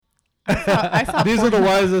I saw These are the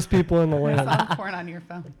wisest people in the land. I saw porn on your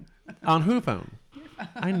phone. On who phone?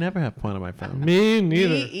 I never have porn on my phone. Me neither.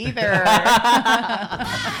 Me either. 4,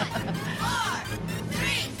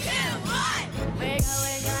 3, 2,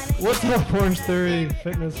 1. What's up, Orange Theory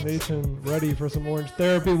Fitness Nation? Ready for some Orange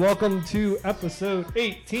Therapy? Welcome to episode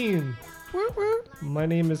 18. My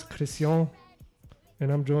name is Christian,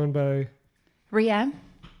 and I'm joined by Rhea.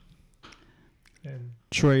 And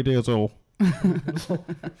Trey Dizzle.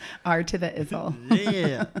 R to the izzle.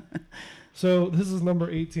 Yeah. so this is number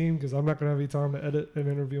 18 because I'm not going to have any time to edit an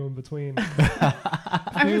interview in between.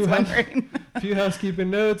 I was wondering. A few housekeeping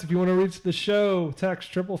notes. If you want to reach the show,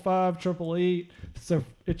 text 555-888. So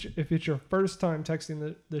if it's your first time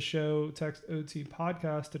texting the show, text OT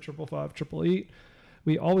podcast to 555-888.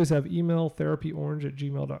 We always have email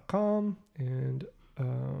therapyorange@gmail.com. And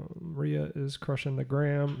Rhea is crushing the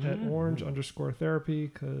gram at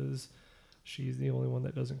orange_therapy because she's the only one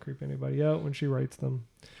that doesn't creep anybody out when she writes them.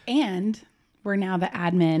 And we're now the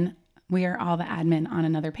admin. We are all the admin on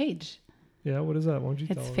another page. Yeah, what is that? Why don't you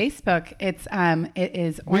tell It's us? Facebook. It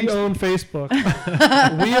is Orange. We own Facebook.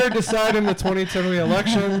 We are deciding the 2020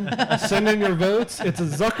 election. Send in your votes. It's a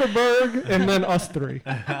Zuckerberg and then us three.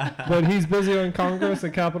 But he's busy on Congress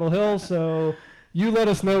at Capitol Hill, so you let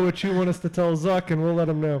us know what you want us to tell Zuck, and we'll let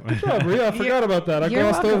him know. Good job, Rhea. I forgot about that. I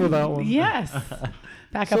glossed over that one. Yes.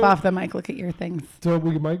 Back up So- off the mic. Look at your things. So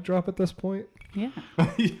we mic drop at this point? Yeah.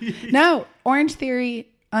 No, Orange Theory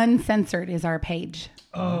Uncensored is our page.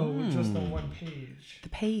 Oh, just on one page. The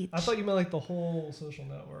page. I thought you meant like the whole social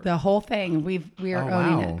network. The whole thing. We are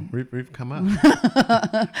owning Wow. We've come up.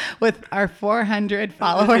 it. With our 400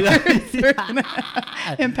 followers. We're gonna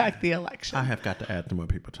impact the election. I have got to add some more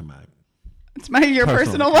people to my... It's your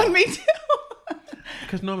personal one, me too.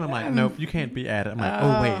 Because normally I'm like, nope, you can't be added. I'm like,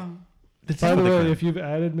 oh, wait. This is By the for way, crowd. if you've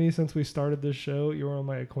added me since we started this show, you're on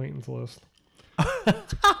my acquaintance list.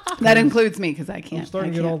 That includes me because I I'm can't.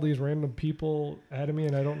 starting to get all these random people adding me,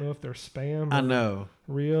 and I don't know if they're spam or I know.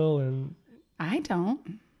 real. And I don't.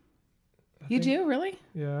 You think- do, really?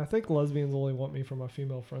 Yeah, I think lesbians only want me for my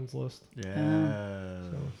female friends list. Yeah.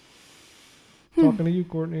 Talking to you,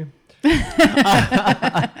 Courtney.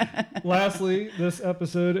 Lastly, this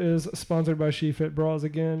episode is sponsored by SheFit Bras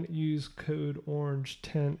again. Use code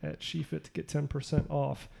ORANGE10 at SheFit to get 10%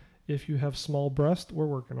 off. If you have small breast, we're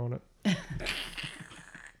working on it.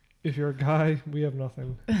 If you're a guy, we have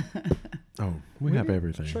nothing. Oh, we have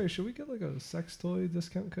everything. Trey, should we get like a sex toy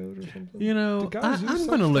discount code or something? You know, Do guys use I'm sex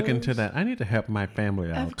going to look toys? into that. I need to help my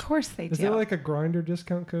family out. Of course they do. Is there like a grinder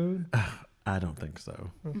discount code? I don't think so.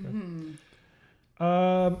 Okay. Mm-hmm.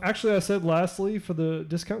 Actually, I said lastly for the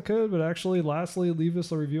discount code, but actually, lastly, leave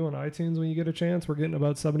us a review on iTunes when you get a chance. We're getting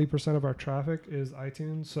about 70% of our traffic is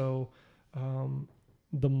iTunes, so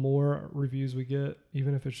the more reviews we get,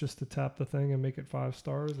 even if it's just to tap the thing and make it 5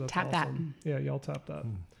 stars, that's Tap awesome. Yeah, y'all tap that.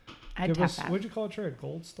 I'd Give tap us, that. what'd you call it, Trey? A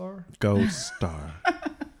gold star? Gold star.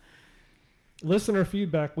 Listener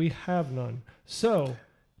feedback, we have none. So,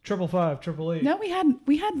 555-888. No,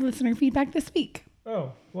 we had listener feedback this week.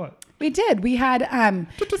 Oh, what? We did. We had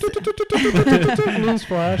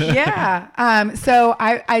Newsflash. yeah. So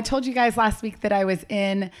I told you guys last week that I was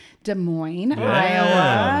in Des Moines,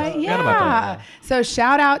 Iowa. Forgot about Yeah. that. So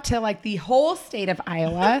shout out to like the whole state of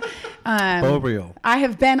Iowa. For real. I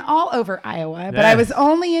have been all over Iowa, but I was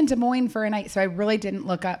only in Des Moines for a night, so I really didn't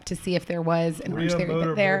look up to see if there was an Orange Rhea Theory.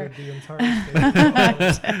 But there, motorboated the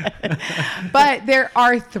entire state. but there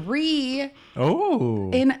are 3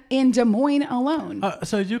 Oh. in Des Moines alone.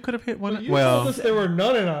 So you could have hit one. You told us there were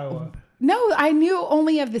none in Iowa. No, I knew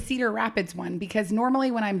only of the Cedar Rapids one because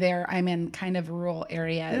normally when I'm there, I'm in kind of rural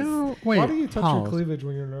areas. Wait, Why do you touch your pause. cleavage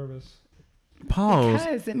when you're nervous? Pause.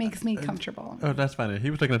 Because it makes me comfortable. Oh, that's funny.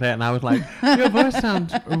 He was looking at that, and I was like, "Your voice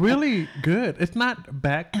sounds really good. It's not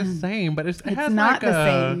back the same, but it has not like the a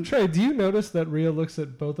same. Trey, do you notice that Rhea looks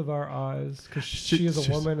at both of our eyes because she is a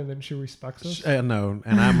she's- woman and then she respects us? No,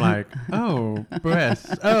 and I'm like, oh,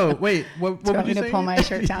 breasts. Oh, wait, what Do you would want you me to say? pull my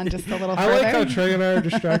shirt down just a little I further? like how Trey and I are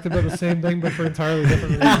distracted by the same thing, but for entirely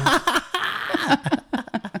different reasons.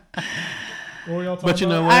 What were y'all talking But you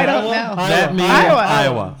know about? what? I don't know. That means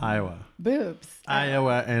Iowa. Iowa. Boobs.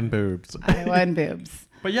 Iowa and boobs. Iowa and boobs.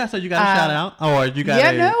 But yeah, so you got a shout out, or you got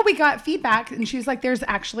Yeah, a no, we got feedback, and she was like, "There's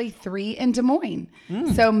actually 3 in Des Moines."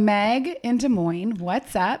 So Meg in Des Moines,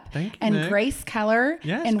 what's up? Thank you, and Meg. Grace Keller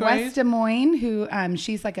Yes, in Grace. West Des Moines, who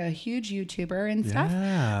she's like a huge YouTuber and stuff.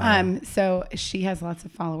 Yeah. So she has lots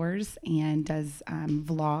of followers and does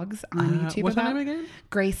vlogs on YouTube. What's her about name again?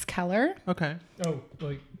 Grace Keller. Okay. Oh,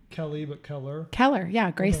 like Kelly, but Keller. Keller.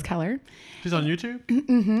 Yeah, Grace Keller. She's on YouTube?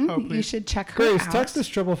 Mm-hmm. Oh, please. You should check her Grace, out. text us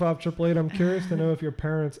 555-888. I'm curious to know if your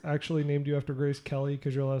parents actually named you after Grace Kelly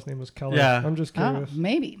because your last name was Keller. Yeah. I'm just Oh, curious.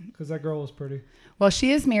 maybe. Because that girl was pretty. Well,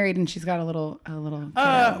 she is married and she's got a little. Why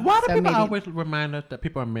do so people maybe- always remind us that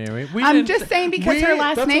people are married? I'm just saying because her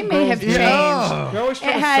last That's name what may girls have do. changed. Yeah. You're always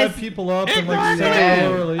trying It to has- set people up and Exactly. say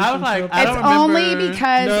a relationship. I was like, I It's don't only remember.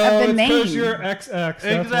 because no, of the it's name. because you're XX. That's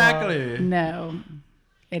Exactly. No,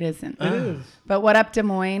 it isn't. why. It is. But what up, Des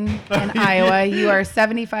Moines and Iowa? You are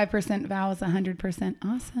 75% vowels, 100%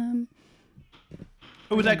 awesome.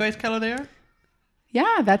 Oh, was that Grace Keller there?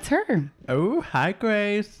 Yeah, that's her. Oh, hi,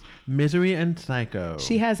 Grace. Misery and Psycho.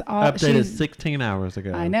 She has all. Updated she's- 16 hours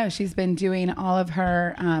ago. I know she's been doing all of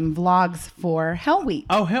her vlogs for Hell Week.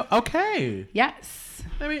 Oh, hell, okay. Yes,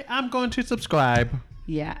 Maybe I'm going to subscribe.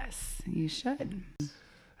 yes, you should.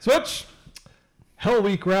 Switch. Hell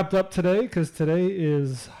Week wrapped up today because today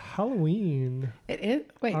is Halloween. It is.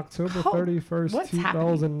 Wait, October oh, 31st, what's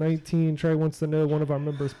 2019. Trey wants to know one of our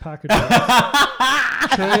members' packages.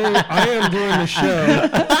 Trey, I am doing the show.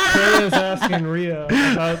 Trey is asking Rhea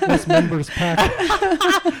about this member's package.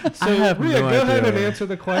 So, have Rhea, no go ahead idea. and answer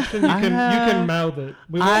the question. You can mouth it.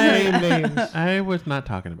 We won't name names. I was not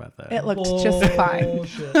talking about that. It looked just fine.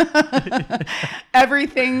 Bullshit.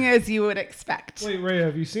 Everything as you would expect. Wait, Rhea,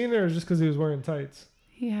 have you seen it or just because he was wearing tights?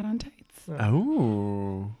 He had on tights.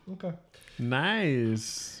 Oh, Okay.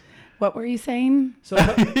 nice. What were you saying? So,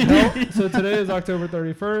 so today is October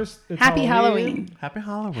 31st. It's Happy Halloween. Happy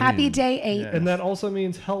Halloween. Happy day 8. Yeah. And that also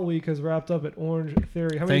means Hell Week has wrapped up at Orange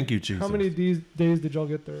Theory. Thank you, Jesus. How many days did y'all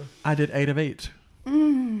get through? I did 8 of 8.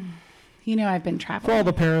 You know I've been For all traveling.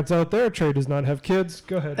 the parents out there, Trey does not have kids.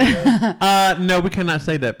 Go ahead. Rhea. No, we cannot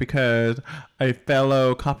say that because a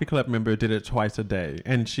fellow coffee club member did it twice a day,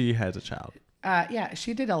 and she has a child. Yeah,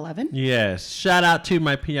 she did 11. Yes. Shout out to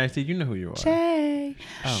my PIC. You know who you are. Shay.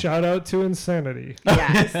 Oh. Shout out to Insanity.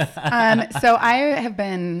 Yes. So I have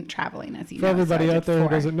been traveling, as you For know. everybody so I out did there who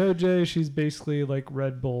 4. doesn't know Jay, she's basically like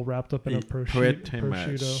Red Bull wrapped up in a Pretty much.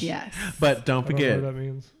 prosciutto. Yes. But don't I don't know forget, what that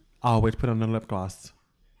means. always put on the lip gloss.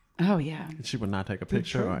 Oh, yeah. She would not take a Did,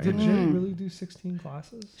 picture. or Did Jay anything. really do 16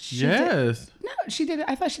 classes? She did- Yes. No, she did.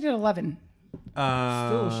 I thought she did 11.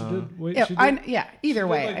 Still, she did. Wait, Yeah, she did, yeah, either she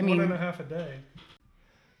way. did like I mean, 1.5 a day.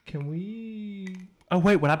 Can we? Oh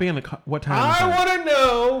wait, would I be in the car? What time? I is that? want to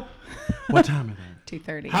know What time is that?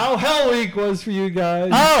 2:30. how Hell Week was for you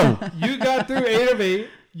guys. Oh, You got through 8 of 8.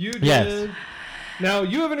 You did. Yes. Now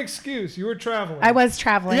you have an excuse. You were traveling. I was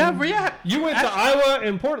traveling. yeah, Rhea. You went to Iowa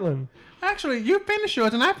and Portland. Actually, you finished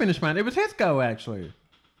yours and I finished mine. It was his go, actually.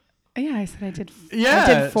 Yeah, I said I did. Yeah,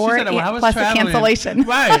 I did 4 she said, well, I was plus traveling. a cancellation.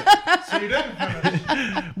 Right. So you didn't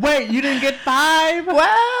finish. Wait, you didn't get 5?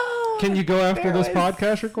 Well, Can you go after there this was-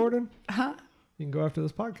 podcast recording? Huh? You can go after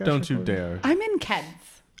this podcast. Don't you recording. dare. I'm in Keds.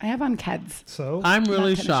 I have on Keds. So I'm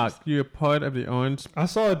really finished. shocked. You're part of the Orange I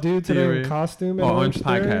saw a dude today Theory. in costume at or Orange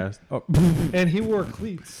Orange Theory, Podcast. Oh. and he wore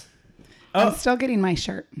cleats. I'm still getting my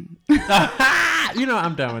shirt. You know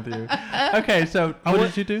I'm done with you. Okay, so what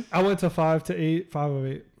went- did you do? I went to 5 to 8, 5 of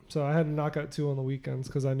 8. So I had to knock out 2 on the weekends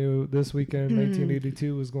because I knew this weekend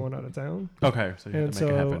 1982 was going out of town, Okay, so you had and to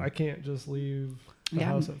make it so happen. I can't just leave the Yeah.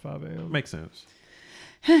 house at 5 a.m. Makes sense.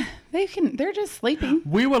 They're just sleeping.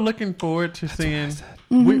 We were looking forward to seeing.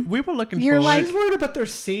 Mhm. We were looking You're forward. like- She's worried about their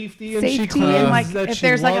safety, and she Safety claims and like that if she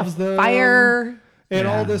there's like loves a them fire, and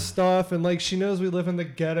Yeah. all this stuff, and like she knows we live in the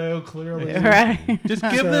ghetto, clearly. right? Just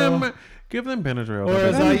give So- give them Benadryl. Or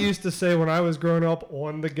as They'll I be- used to say when I was growing up,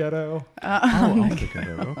 on the ghetto. Oh, the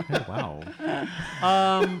ghetto. Okay, wow.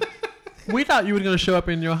 We thought you were going to show up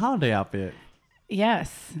in your holiday outfit.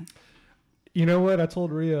 Yes. You know what? I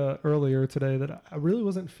told Rhea earlier today that I really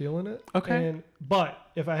wasn't feeling it. Okay. But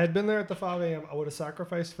if I had been there at the 5 a.m., I would have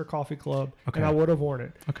sacrificed for Coffee Club, Okay. and I would have worn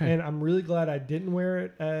it. Okay. And I'm really glad I didn't wear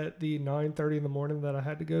it at the 9:30 in the morning that I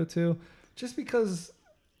had to go to, just because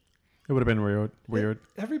It would have been weird.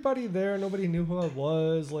 everybody there, nobody knew who I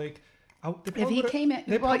was. Like, If he came in,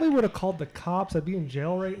 they well, probably would have called the cops. I'd be in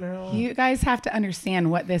jail right now. you guys have to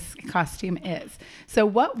understand what this costume is. So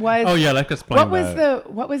what was? Oh yeah, let's explain What was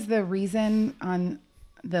that. what was the reason on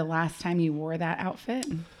the last time you wore that outfit?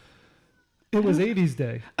 It was 80s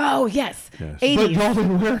day, Oh yes, Yes. but 80s. y'all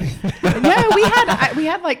didn't wear anything. No, we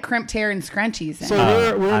had like crimped hair and scrunchies. So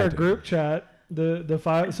And, we're in I a do. group chat. The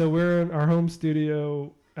 5. So we're in our home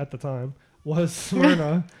studio at the time was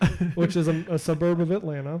Smyrna, which is a suburb of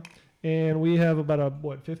Atlanta, and we have about a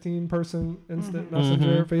 15-person instant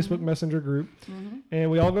messenger, Facebook Messenger group, and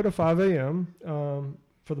we all go to 5 a.m.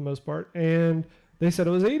 For the most part, and they said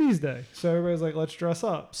it was 80s day. So everybody's like, let's dress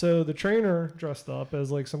up. So the trainer dressed up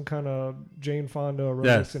as like some kind of Jane Fonda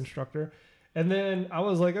aerobics instructor. And then I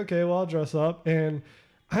was like, okay, well, I'll dress up. And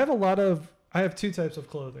I have two types of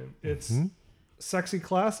clothing. It's sexy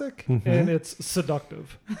classic and it's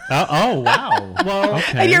seductive. Oh wow. Well,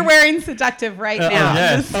 And you're wearing seductive right now.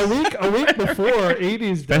 Yes. a week before 80s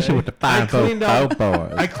day, Especially with the I cleaned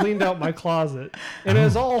boys. out my closet. And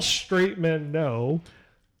as all straight men know,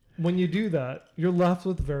 when you do that, you're left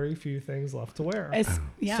with very few things left to wear.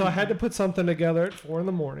 So I had to put something together at 4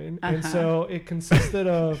 a.m. And so it consisted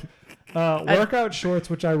of workout shorts,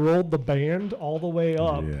 which I rolled the band all the way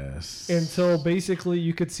up until basically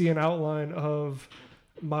you could see an outline of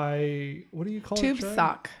my, what do you call tube it? Tube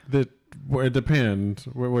sock. It depends.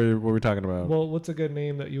 What are we talking about? Well, what's a good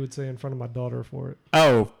name that you would say in front of my daughter for it?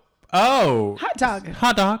 Oh. Hot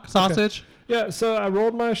dog. Sausage. Okay. Yeah, so I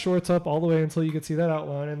rolled my shorts up all the way until you could see that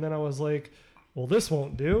outline, and then I was like, well, this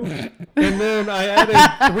won't do. And then I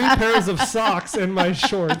added 3 pairs of socks in my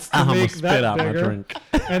shorts to make that bigger.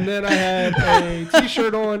 And then I had a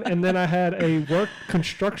t-shirt on, and then I had a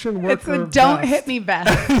construction worker It's a don't hit me vest.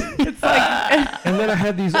 It's like and then I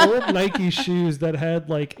had these old Nike shoes that had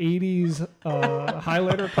like 80s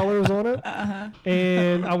highlighter colors on it.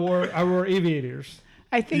 And I wore aviators.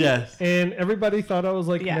 I think and everybody thought I was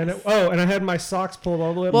like and I had my socks pulled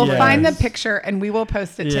all the way up. We'll find the picture and we will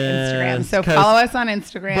post it to Instagram. So follow us on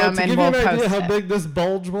Instagram and we'll post it. To give you an idea how big this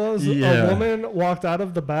bulge was, a woman walked out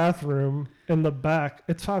of the bathroom in the back.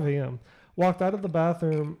 It's 5 a.m. Walked out of the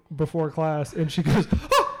bathroom before class and she goes,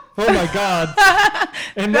 oh my God.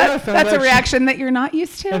 And then I found out that's a reaction that you're not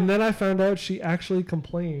used to. And then I found out she actually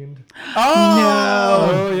complained.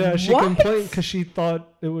 Oh yeah, she complained because she thought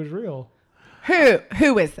it was real.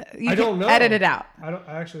 Who is it? I don't know. Edit it out. I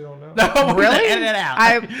actually don't know. No, really? Edit it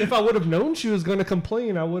out. If I would have known she was going to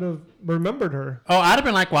complain, I would have remembered her. Oh, I'd have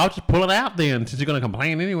been like, well, I'll just pull it out then, since you're going to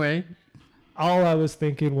complain anyway. All I was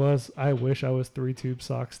thinking was, I wish I was 3 tube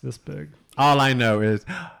socks this big. All I know is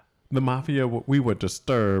the mafia, we were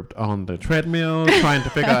disturbed on the treadmill, trying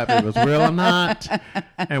to figure out if it was real or not.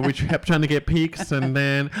 And we kept trying to get peeks. And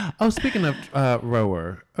then, speaking of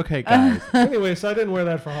rower. Okay, guys. Anyway, so I didn't wear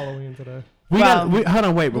that for Halloween today. Hold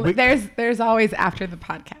on, wait. There's always after the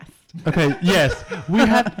podcast. Okay, yes.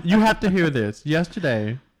 You have to hear this.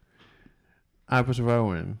 Yesterday, I was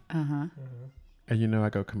rowing. And you know I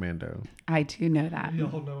go commando. I do know that.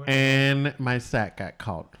 And my sack got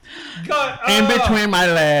caught in between my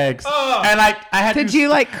legs. And I had Did you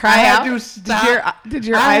like cry out? Did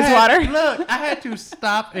your eyes water? Look, I had to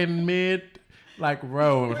stop in mid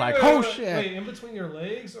row. It was shit. Wait, in between your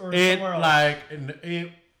legs or somewhere else?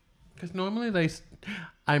 Because normally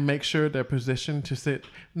I make sure they're positioned to sit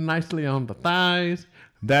nicely on the thighs.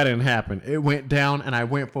 That didn't happen. It went down and I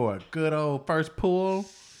went for a good old first pull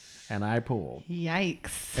and I pulled.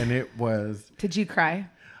 Yikes. And it was... Did you cry?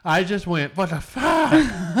 I just went, what the fuck?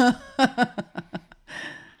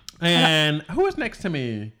 And who was next to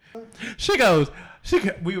me?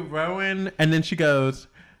 We were rowing and then she goes,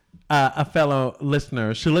 a fellow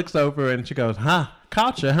listener, she looks over and she goes,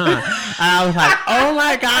 caught you, huh? And I was like, oh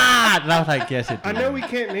my God. And I was like, yes, it did. I know we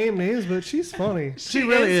can't name names, but she's funny. She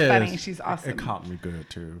really is funny. She's awesome. It caught me good,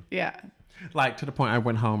 too. Yeah. To the point I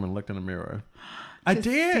went home and looked in the mirror. I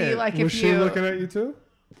did. Was she looking at you, too?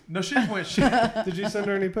 No, she went. Did you send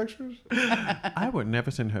her any pictures? I would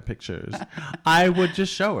never send her pictures. I would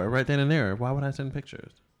just show her right then and there. Why would I send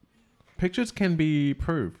pictures? Pictures can be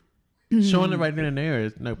proof. Showing it right then and there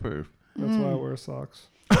is no proof. That's why I wear socks.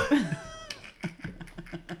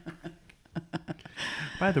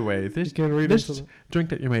 By the way, this drink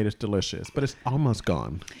that you made is delicious, but it's almost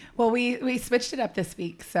gone. Well, we switched it up this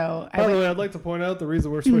week, so... By the way, I'd like to point out the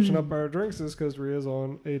reason we're switching up our drinks is because Rhea's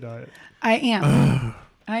on a diet. I am.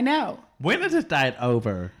 I know. When is this diet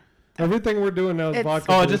over? Everything we're doing now is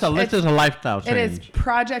vodka. Oh, it's just a lifestyle change. It is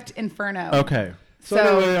Project Inferno. Okay. So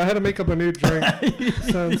anyway, I had to make up a new drink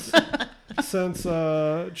since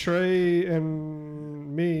Trey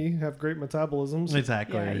and me have great metabolisms.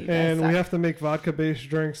 Exactly. Yeah, and we have to make vodka-based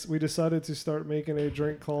drinks. We decided to start making a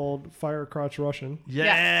drink called Fire Crotch Russian.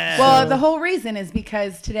 Yeah. Well, the whole reason is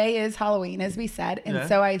because today is Halloween, as we said. And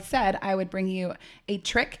so I said I would bring you a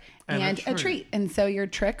trick and a treat. And so your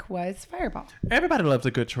trick was Fireball. Everybody loves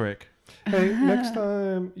a good trick. Hey, next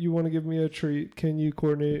time you want to give me a treat, can you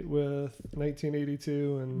coordinate with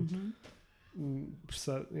 1982 and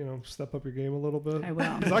step up your game a little bit? I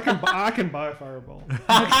will. Because I can buy Fireball.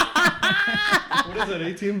 What is it?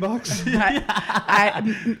 $18?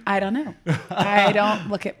 I don't know. I don't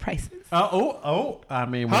look at prices. I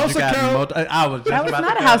mean, house account. That was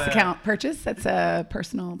not a house account purchase. That's a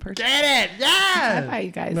personal purchase. Get it? Yes. I buy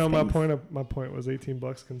you guys. No, things. my point was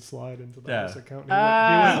 $18 can slide into the house account.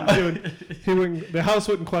 He wouldn't. The house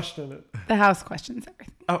wouldn't question it. The house questions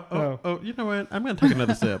everything. Oh, you know what? I'm gonna take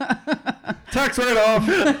another sip. Tax write-off.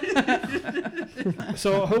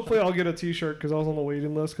 So hopefully I'll get a T-shirt because I was on the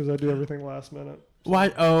waiting list because I do everything last minute. So.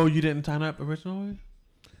 Why? Oh, you didn't sign up originally?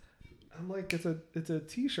 I'm like, it's a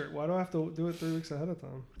T-shirt. Why do I have to do it 3 weeks ahead of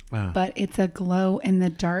time? Wow. But it's a glow in the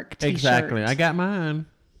dark T-shirt. Exactly. I got mine.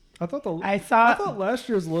 I thought last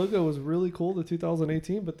year's logo was really cool, the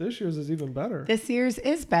 2018, but this year's is even better. This year's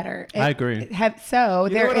is better. I agree. I'm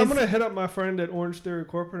gonna hit up my friend at Orange Theory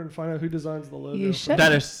Corporate and find out who designs the logo. You should.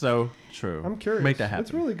 That is so true. I'm curious. Make that happen.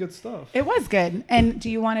 It's really good stuff. It was good. And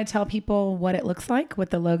do you want to tell people what it looks like?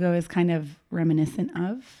 What the logo is kind of reminiscent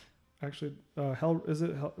of? Actually, Hell is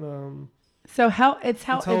it? So it's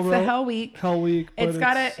the Hell Week. Hell Week. It's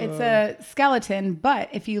a skeleton, but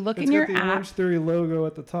if you look in your the app, Orange Theory logo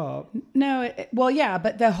at the top. No,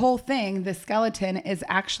 but the whole thing, the skeleton is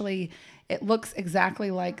actually, it looks exactly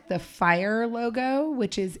like the fire logo,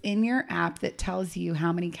 which is in your app that tells you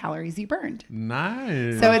how many calories you burned.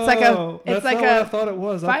 Nice. So it's like I thought it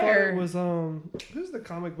was. Fire. I thought it was who's the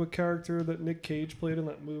comic book character that Nick Cage played in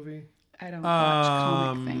that movie? I don't watch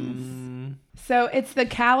comic things. So it's the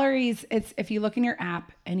calories. It's if you look in your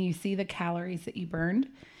app and you see the calories that you burned,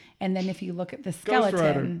 and then if you look at the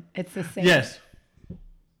skeleton, it's the same. Yes.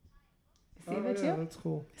 See the two? Yeah, that's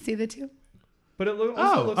cool. See the two? But it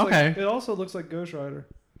also looks like Ghost Rider.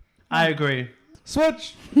 I agree.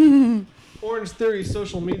 Switch. Orange Theory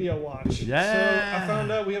social media watch. Yeah. So I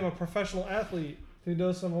found out we have a professional athlete who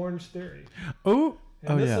does some Orange Theory. Oh.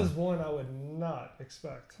 And this is one I would not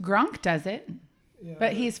expect. Gronk does it,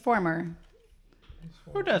 but he's former.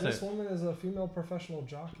 Who does This woman is a female professional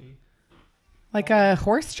jockey. Like a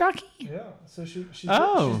horse jockey? Yeah. So she's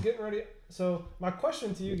getting ready. So my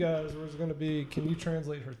question to you guys was going to be, can you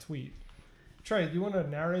translate her tweet? Trey, do you want to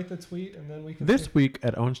narrate the tweet and then we can... This week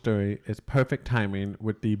at Own Story is perfect timing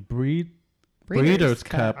with the Breeders'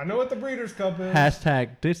 Cup. I know what the Breeders' Cup is.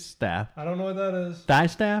 Hashtag dish staff. I don't know what that is. Die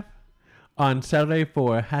staff on Saturday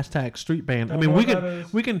for hashtag street band. I mean,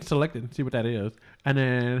 we can select it and see what that is. And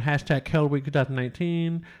then hashtag Hell Week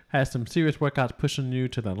 2019 has some serious workouts pushing you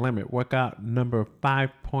to the limit. Workout number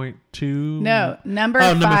 5.2. No, number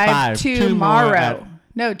 5 tomorrow.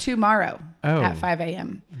 Tomorrow at 5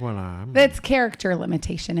 a.m. Well, that's character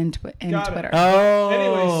limitation in Twitter. Oh.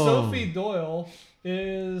 Anyway, Sophie Doyle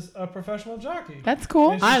is a professional jockey. That's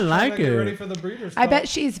cool. I like it. Get ready for the Breeders' Cup. I bet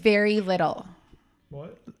she's very little.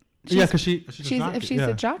 What? Because she's if she's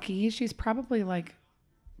a jockey, she's probably like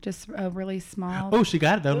just a really small. Oh, she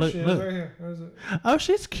got it though. Look. Right here. Where is it? Oh,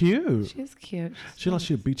 she's cute. She's cute. She'll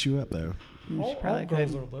beat you up though. All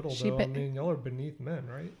girls are little though. I mean, y'all are beneath men,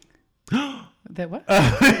 right? That what?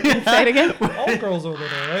 Say it again. All girls are little,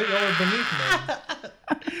 right? Y'all are beneath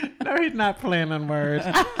men. No, he's not playing on words.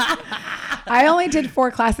 I only did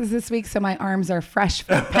 4 classes this week, so my arms are fresh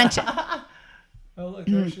for punching. Oh, look,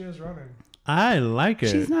 there she is running. I like it.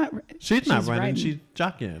 She's not running. riding. She's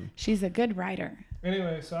jockeying. She's a good rider.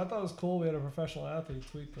 Anyway, so I thought it was cool we had a professional athlete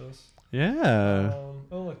tweet this. Yeah.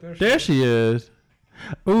 Oh, look, there she is.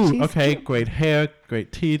 Ooh, she's okay. cute. Great hair,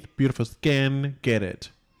 great teeth, beautiful skin. Get it.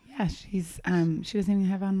 Yeah, she's she doesn't even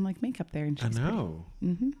have on like makeup there, and she's I know.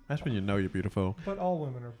 Mm-hmm. That's when you know you're beautiful. But all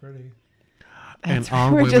women are pretty. That's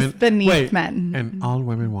all we're just beneath men. And all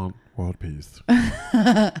women want world peace.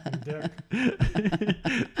 Dick.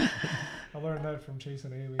 I learned that from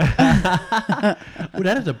chasing aliens. Ooh,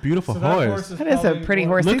 that is a beautiful horse. That is a pretty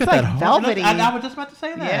horse. Look It's at like that velvety. I was just about to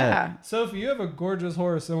say that. Yeah. Sophie, you have a gorgeous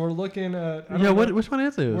horse, and we're looking at... Which one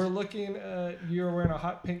is this? We're looking at... You're wearing a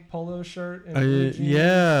hot pink polo shirt and blue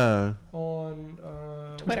jeans on...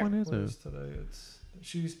 Twitter. Which one is what it? is today?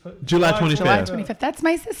 She's put July 25th. July 25th. That's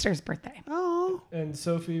my sister's birthday. Oh. And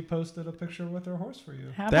Sophie posted a picture with her horse for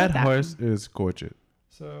you. How about that horse is gorgeous.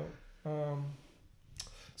 So,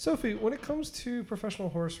 Sophie, when it comes to professional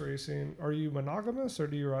horse racing, are you monogamous or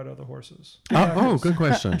do you ride other horses? Good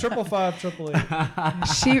question. 555,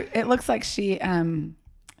 888. It looks like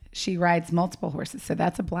she rides multiple horses. So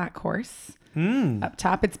that's a black horse. Up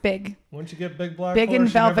top, it's big. Once you get big black big horse, and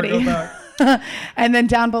velvety. you never go back. And then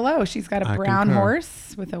down below, she's got a brown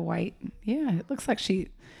horse with a white. Yeah, it looks like she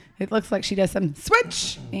does some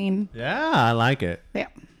switching. Yeah, I like it. Yeah.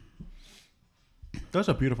 Those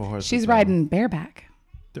are beautiful horses. She's riding bareback.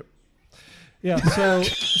 Yeah. So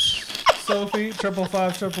Sophie,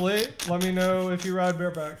 555 let me know if you ride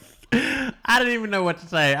bareback. I didn't even know what to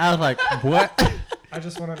say. I was like, what? I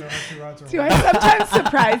just want to know how she rides her Do I sometimes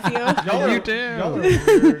surprise you? You do. Y'all are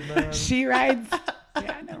weird, man. She rides.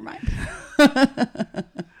 Yeah, never mind.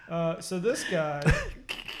 So this guy.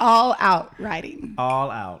 All out riding. All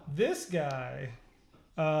out. This guy,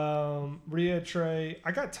 Rhea Trey,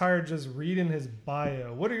 I got tired just reading his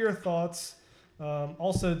bio. What are your thoughts?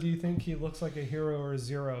 Also, do you think he looks like a hero or a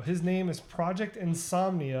zero? His name is Project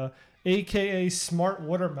Insomnia, a.k.a. Smart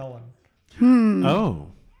Watermelon. Oh.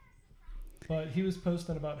 But he was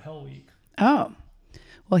posting about Hell Week. Oh.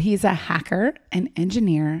 Well, he's a hacker, an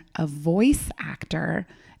engineer, a voice actor,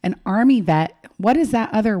 an army vet. What is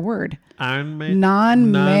that other word? Iron Man.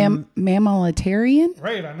 Non-mammalitarian?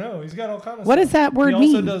 Right, I know. He's got all kinds of What stuff. does that word mean?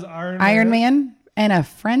 He also does Iron Man and a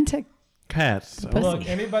friend to Cats. Pussy. Look,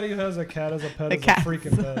 anybody who has a cat as a pet is a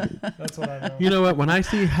freaking pet. That's what I know. You know what? When I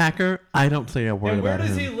see hacker, I don't say a word And where about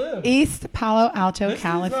does him. he live? East Palo Alto, This dude's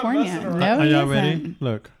not California. messing around. No, Are he y'all ready? isn't.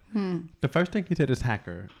 Look. The first thing he said is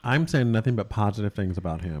hacker. I'm saying nothing but positive things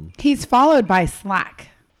about him. He's followed by Slack.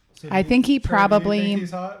 So I think he Trey, do probably- you think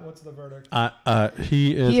he's hot? What's the verdict?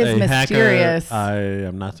 He is He is a mysterious. hacker. I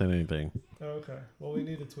am not saying anything. Okay. Well, we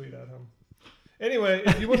need to tweet at him. Anyway,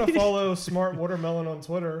 if you want to follow Smart Watermelon on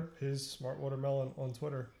Twitter, his Smart Watermelon on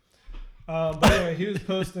Twitter. But anyway, he was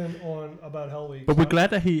posting on about Hell Week. But we're glad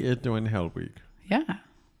that he is doing Hell Week. Yeah.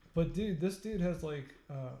 But dude, this dude has like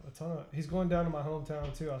a ton of. He's going down to my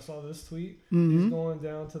hometown too. I saw this tweet. Mm-hmm. He's going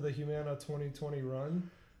down to the Humana 2020 run,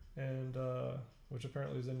 and which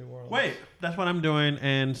apparently is in New Orleans. Wait, that's what I'm doing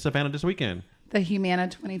in Savannah this weekend. The Humana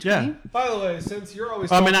 2020. Yeah. By the way, since you're always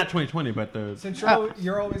I mean, not 2020, but the... since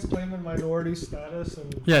you're always claiming minority status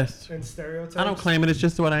and Yes. and stereotypes. I don't claim it. It's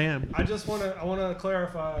just what I am. I want to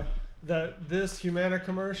clarify that this Humana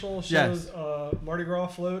commercial shows a Mardi Gras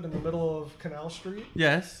float in the middle of Canal Street.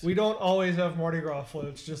 Yes. We don't always have Mardi Gras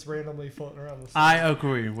floats just randomly floating around the city. I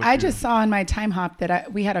agree with I you. just saw on my time hop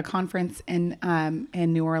that we had a conference in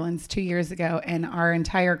New Orleans 2 years ago, and our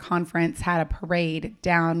entire conference had a parade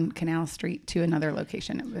down Canal Street to another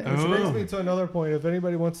location. Which brings me to another point. If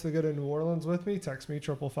anybody wants to go to New Orleans with me, text me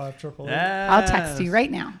 555 I'll text you right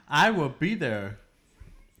now. I will be there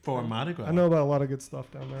for Mardi Gras. I know about a lot of good stuff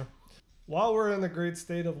down there. While we're in the great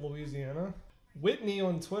state of Louisiana, Whitney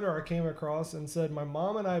on Twitter I came across and said, my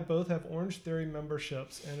mom and I both have Orange Theory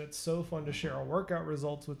memberships, and it's so fun to share our workout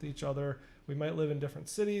results with each other. We might live in different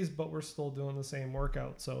cities, but we're still doing the same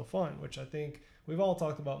workout. So fun, which I think we've all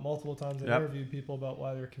talked about multiple times and interviewed people about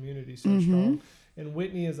why their community is so strong. And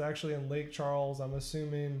Whitney is actually in Lake Charles. I'm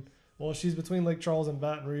assuming, well, she's between Lake Charles and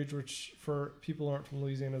Baton Rouge, which for people who aren't from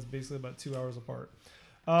Louisiana is basically about 2 hours apart.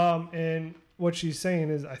 And what she's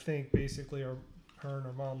saying is, I think basically her and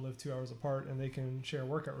her mom live 2 hours apart and they can share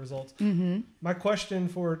workout results. Mm-hmm. My question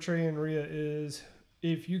for Trey and Rhea is,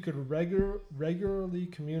 if you could regularly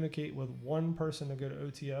communicate with one person to go to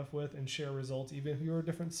OTF with and share results, even if you were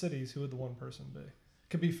different cities, who would the one person be?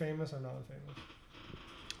 Could be famous or non-famous.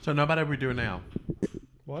 So nobody we do it now?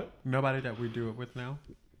 What? Nobody that we do it with now?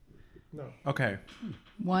 No. Okay.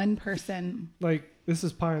 One person. Like, this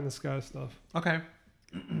is pie in the sky stuff. Okay.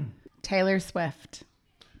 Taylor Swift.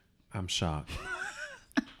 I'm shocked.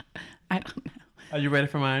 I don't know. Are you ready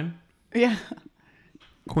for mine? Yeah.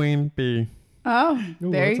 Queen Bee. Oh,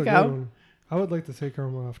 Ooh, there that's you a good go. one. I would like to take her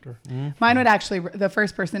home after. Mine would actually, the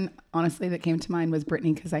first person, honestly, that came to mind was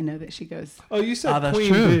Brittany, because I know that she goes Oh, you said that's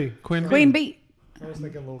Queen true. Bee. Queen Bee. I was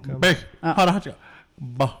thinking Lil Kim. Bee. Hold on.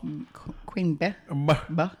 Bah. Queen Bee. Bah.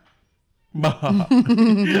 Buh. Bah.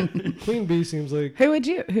 Queen Bee seems like... Who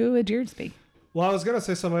would yours be? Well, I was going to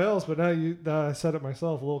say somebody else, but now I said it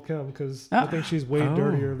myself, Lil Kim, because I think she's way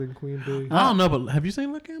dirtier than Queen Bee. I don't know, but have you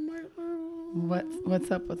seen Lil Kim?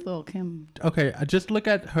 What's up with Lil Kim? Okay, just look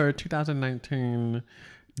at her 2019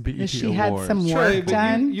 BET She had Awards. some Trey, work but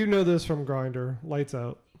done. you know this from Grindr. Lights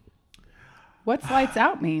out. What's lights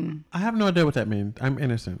out mean? I have no idea what that means. I'm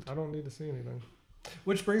innocent. I don't need to see anything.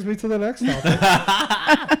 Which brings me to the next topic.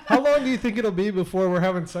 How long do you think it'll be before we're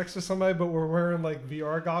having sex with somebody, but we're wearing like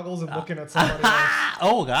VR goggles and looking at somebody else?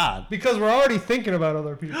 Oh, God. Because we're already thinking about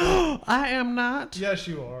other people. I am not. Yes,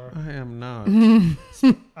 you are. I am not.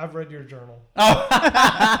 I've read your journal.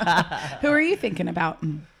 Who are you thinking about?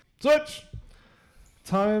 Switch.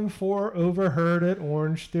 Time for Overheard at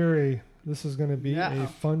Orange Theory. This is going to be a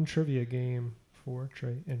fun trivia game for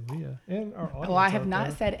Trey and Rhea and our audience. Well, I have out not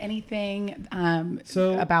there. said anything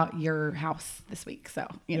So- about your house this week, so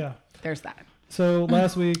there's that. So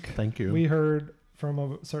last week, Thank you. we heard from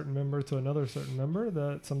a certain member to another certain member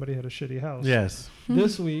that somebody had a shitty house. Yes.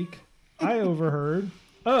 This week, I overheard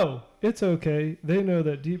oh, it's okay. They know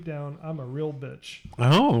that deep down I'm a real bitch.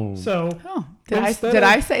 Oh. So did I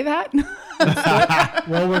say that?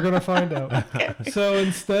 Well, we're going to find out. Okay. So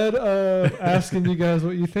instead of asking you guys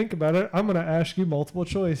what you think about it, I'm going to ask you multiple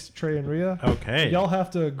choice, Trey and Rhea. Okay. Y'all have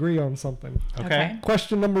to agree on something. Okay.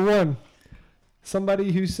 Question number 1.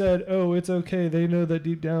 Somebody who said, oh, it's okay. They know that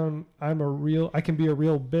deep down I can be a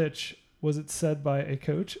real bitch. Was it said by a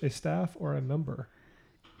coach, a staff, or a member?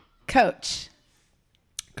 Coach.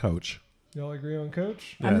 Y'all agree on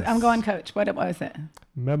coach? Yes. I'm going coach. What was it?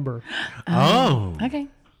 Member. Oh. Okay.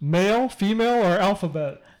 Male, female, or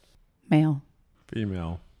alphabet? Male.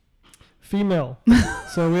 Female.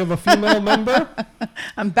 So we have a female member.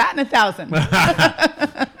 I'm batting 1,000.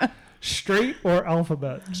 Straight or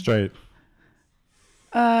alphabet? Straight.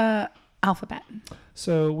 Alphabet.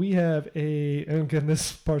 So we have and again,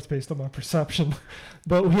 this part's based on my perception,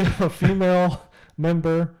 but we have a female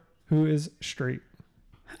member who is straight.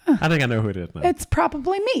 I think I know who it is now. It's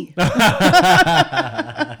probably me. You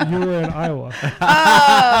were in Iowa.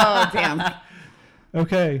 Oh, damn.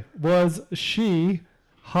 Okay. Was she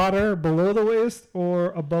hotter below the waist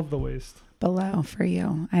or above the waist? Below for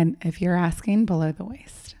you. And if you're asking, below the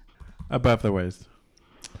waist. Above the waist.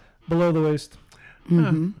 Below the waist.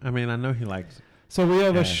 Mm-hmm. I mean, I know he likes. So we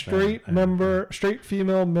have a straight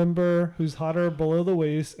female member who's hotter below the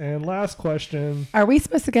waist. And last question. Are we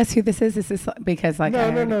supposed to guess who this is? Is this because like... No.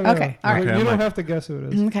 Okay. All right. You don't have to guess who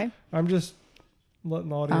it is. Okay. I'm just letting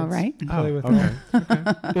the audience play with it.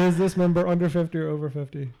 Okay. Is this member under 50 or over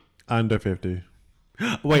 50? Under 50.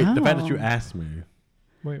 Wait, the fact that you asked me.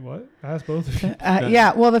 Wait, what? I asked both of you.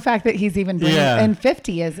 Yeah, well, the fact that he's even bringing and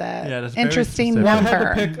 50 is a interesting number. I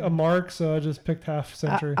had to pick a mark, so I just picked half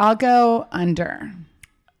century. I'll go under.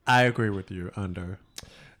 I agree with you, under.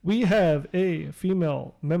 We have a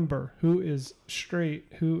female member who is straight,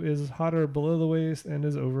 who is hotter below the waist and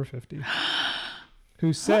is over 50,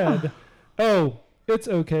 who said, oh, it's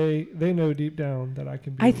okay. They know deep down that I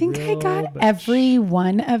can be I think I got every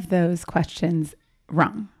one of those questions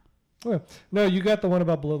wrong. Oh, no, you got the one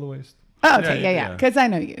about below the waist. Oh, okay. Yeah. Because I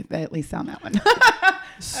know you, at least on that one.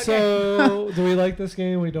 So, do we like this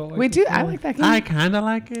game? We don't like We this do. game? I like that game. I kind of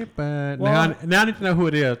like it, but now I need to know who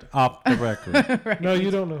it is off the record. Right. No, you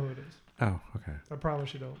don't know who it is. Oh, okay. I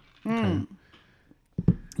promise you don't. Okay.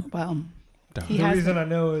 Well, the reason I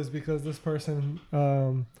know is because this person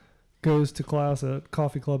goes to class at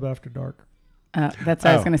Coffee Club After Dark. That's what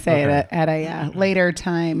I was going to say at a later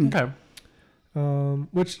time. Okay.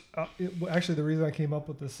 Actually, the reason I came up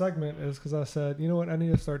with this segment is because I said, you know what, I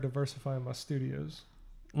need to start diversifying my studios.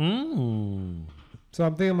 So I'm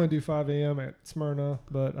thinking I'm going to do 5 a.m. at Smyrna,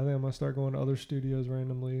 but I think I'm going to start going to other studios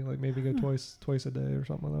randomly, like maybe go twice a day or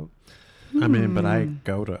something like that. I mean, but I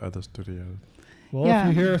go to other studios. Well, if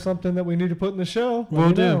you hear something that we need to put in the show,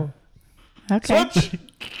 we'll do. Okay. Switch.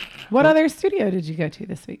 What other studio did you go to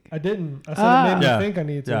this week? I didn't. I said it made me think I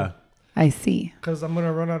need to. Yeah. I see. Because I'm going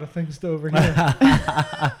to run out of things to overhear.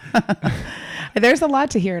 There's a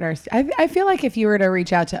lot to hear at our... I feel like if you were to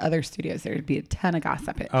reach out to other studios, there would be a ton of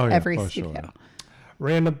gossip at every studio. Sure.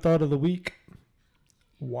 Random thought of the week.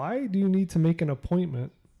 Why do you need to make an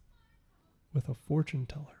appointment with a fortune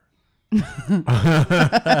teller?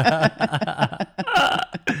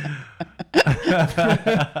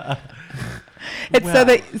 It's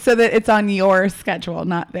so that it's on your schedule,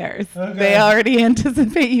 not theirs. Okay. They already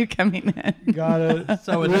anticipate you coming in. Got it.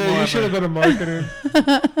 So you should have been a marketer.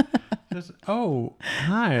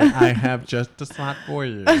 Hi, I have just a slot for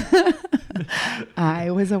you.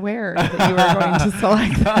 I was aware that you were going to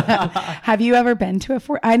select that. Have you ever been to a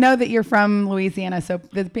I know that you're from Louisiana, so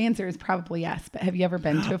the answer is probably yes, but have you ever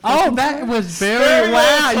been to a Oh, that was very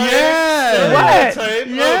wow. Yes. What?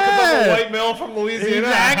 Yeah. I'm a white male from Louisiana.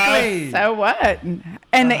 Exactly. So what?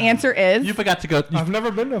 And the answer is... You forgot to go... I've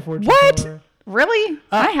never been to a fortune What? teller. Really?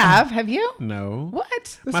 I have. Have you? No.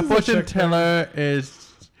 What? My fortune teller is...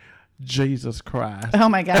 Jesus Christ. Oh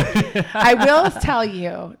my God. I will tell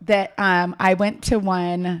you that I went to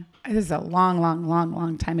one, this is a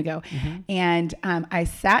long time ago. Mm-hmm. And I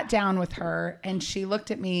sat down with her and she looked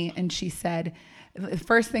at me and she said, the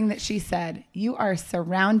first thing that she said, you are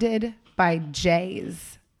surrounded by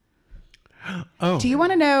J's. Oh. Do you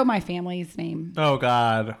want to know my family's name? Oh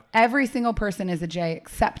God. Every single person is a J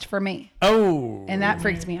except for me. Oh. And that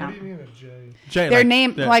freaked me out. What do you mean a J? J Their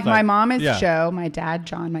name, my mom is yeah. Joe, my dad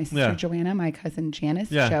John, my sister Joanna, my cousin Janice,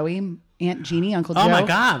 Joey, Aunt Jeannie, Uncle Joe. Oh my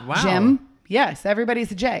God! Wow. Jim. Yes,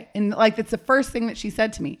 everybody's a J. And like, that's the first thing that she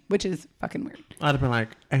said to me, which is fucking weird. I'd have been like,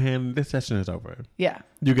 and this session is over. Yeah.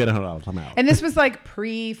 You get $100. I'm out. And this was like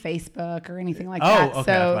pre-Facebook or anything like that. Oh,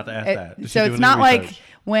 okay. I was about to ask that. So it's not like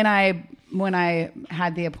when I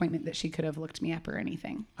had the appointment that she could have looked me up or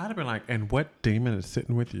anything. I'd have been like, and what demon is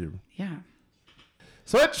sitting with you? Yeah.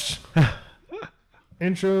 Switch.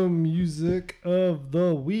 Intro music of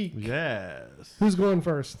the week. Yes. Who's going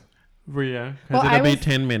first? Rhea, because it'll be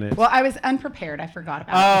 10 minutes. Well, I was unprepared. I forgot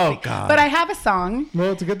about it. Oh, God. But I have a song.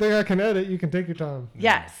 Well, it's a good thing I can edit. You can take your time.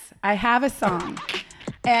 Yes, I have a song.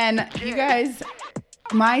 And you guys,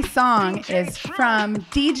 my song is from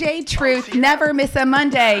DJ Truth, Never Miss a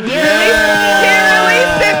Monday. He released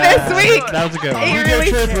it this week. That was a good one. DJ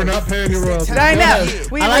Truth, we're not paying you royalties. I know.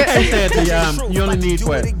 I like how you said you only need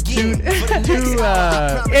what? Two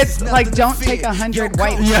it's like, don't take 100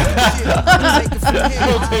 wipes. Yeah.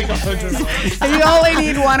 Don't take 100. You only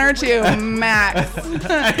need 1 or 2 max.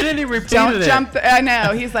 I didn't even repeat Don't jump. I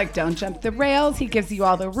know. He's like, don't jump the rails. He gives you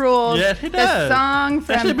all the rules. Yes, he does. The song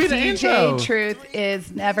from DJ intro. Truth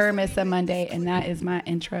is Never Miss a Monday, and that is my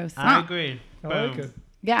intro song. I agree. I like it.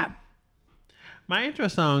 Yeah. My intro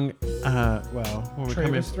song, when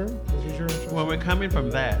we're coming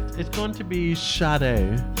from that, it's going to be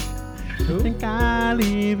Sade. Who? Think I'll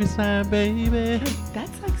leave you side, baby.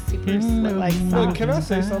 That's like super like song. Look, can I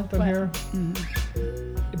say something here?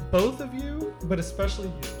 Mm-hmm. Both of you, but especially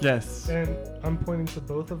you. Yes. And I'm pointing to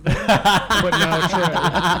both of them, but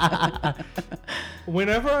now Trey.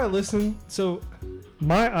 Whenever I listen, for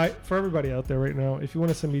everybody out there right now, if you want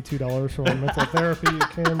to send me $2 for my mental therapy, you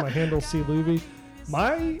can. My handle's CLuvi.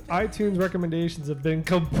 My iTunes recommendations have been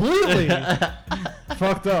completely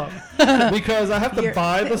fucked up because I have to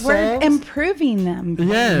buy the songs. We're improving them.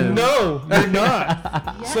 Yeah. No, you're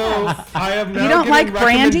not. Yes. So I have now You don't getting like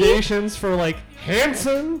Brandy? recommendations for like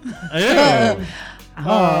Hanson. Yeah.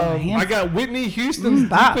 I got Whitney Houston's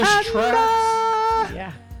deepest tracks.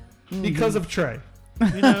 Yeah. Because of Trey.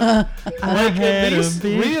 You know, Like at least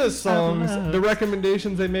Rhea's songs, the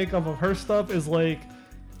recommendations they make off of her stuff is like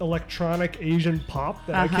electronic Asian pop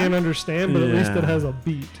that I can't understand, but at least it has a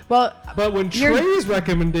beat. Well, but when Trey's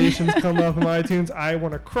recommendations come up in iTunes, I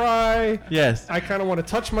want to cry. Yes. I kind of want to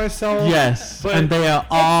touch myself. Yes. But and they are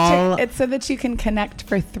all. It's so that you can connect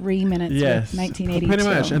for 3 minutes Yes. with 1982. Pretty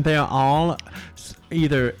much. And they are all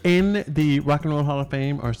either in the Rock and Roll Hall of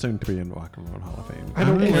Fame or soon to be in the Rock and Roll Hall of Fame. I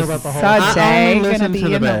don't care about the Hall of Fame. Sade listen gonna be to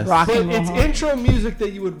the in the best. Rock But and Roll it's Hall. intro music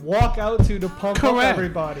that you would walk out to pump up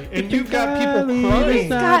everybody. And you've got people He's crying.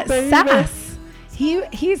 got sass.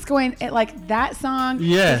 He's going like that song.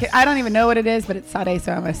 Yes. I don't even know what it is, but it's Sade,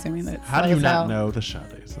 so I'm assuming that it's How do you Sade. not know the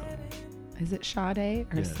Sade song? Is it Sade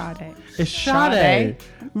or Yes. Sade? It's Sade.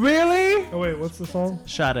 Really? Oh wait, what's the song?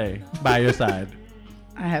 Sade. By your side.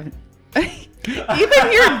 I haven't.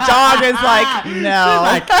 Even your dog is like,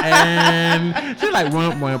 no. She's like,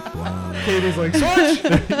 womp, womp, womp. Katie's like,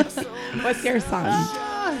 switch. What's your song?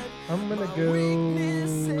 I'm gonna go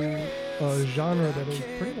a genre that is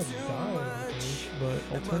pretty much dying, I think, but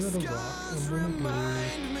alternative rock. I'm gonna go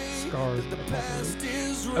Scars by Papa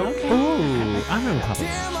Roach. Okay. Ooh, I remember Papa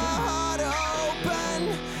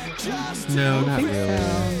Roach. No, not really.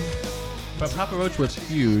 So. But Papa Roach was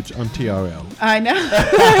huge on TRL. I know.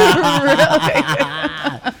 Really?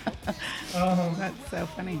 That's so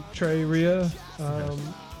funny. Trey, Rhea,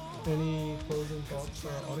 any closing thoughts for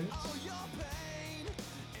our audience?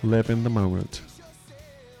 Live in the moment.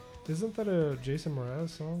 Isn't that a Jason Mraz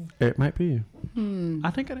song? It might be. I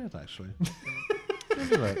think it is actually.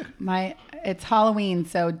 Look. It's Halloween,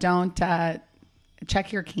 so don't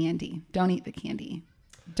check your candy. Don't eat the candy.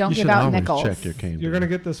 Don't give out nickels. Check your candy. You're gonna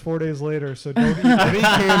get this 4 days later, so don't eat any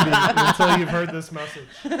candy until you've heard this message.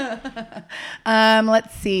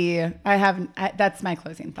 Let's see. That's my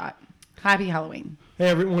closing thought. Happy Halloween. Hey,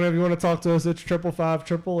 everyone, whenever you want to talk to us, it's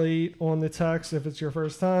 555-888 on the text. If it's your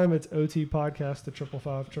first time, it's OTpodcast at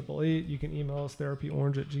 555-888. You can email us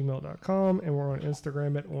therapyorange@gmail.com, and we're on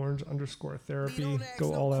Instagram at orange_therapy.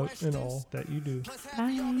 Go all out in all that you do.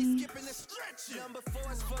 Bye. Number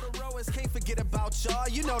 4 is for the rowers, can't forget about y'all.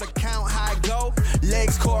 You know the count, how I go.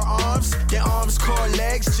 Legs, core, arms. Then arms, core,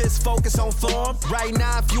 legs. Just focus on form. Right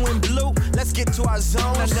now, if you in blue, let's get to our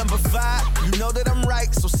zone. Now, number 5, you know that I'm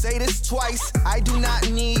right, so say this twice. I do not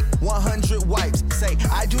need 100 wipes. Say,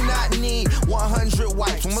 I do not need 100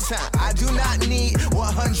 wipes. One more time. I do not need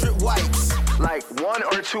 100 wipes. Like 1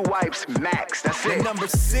 or 2 wipes max. That's it. And number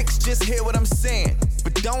 6, just hear what I'm saying.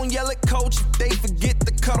 But don't yell at coach if they forget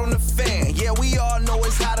to cut on the fan. Yeah, we all know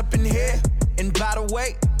it's hot up in here. And by the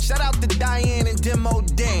way, shout out to Diane and Demo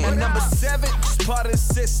Dan. And number 7, just part of the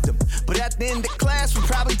system. But at the end of class, we're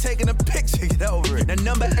probably taking a picture.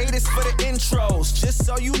 minutes for the intros. Just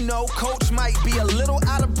so you know, coach might be a little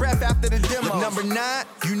out of breath after the demo. Number 9,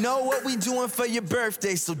 you know what we doing for your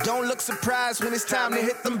birthday, so don't look surprised when it's time to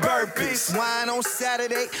hit them burpees. Wine on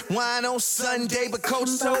Saturday, wine on Sunday, but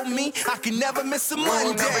coach told me I can never miss a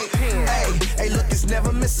Monday. Hey, look, it's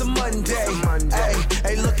never miss a Monday.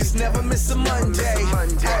 Hey, look, it's never miss a Monday.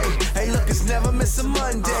 Hey, look, it's never miss a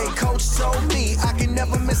Monday. Coach told me I can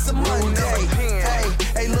never miss a Monday.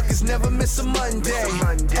 Hey, look, it's never miss a Monday.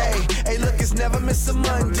 Hey, look, it's never miss a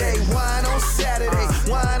Monday. Wine on Saturday,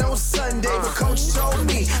 wine on Sunday, but coach told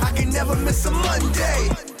me I can never miss a Monday.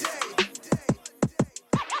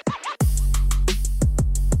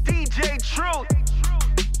 DJ Truth,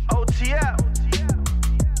 OTF,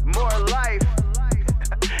 more life,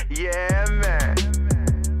 yeah.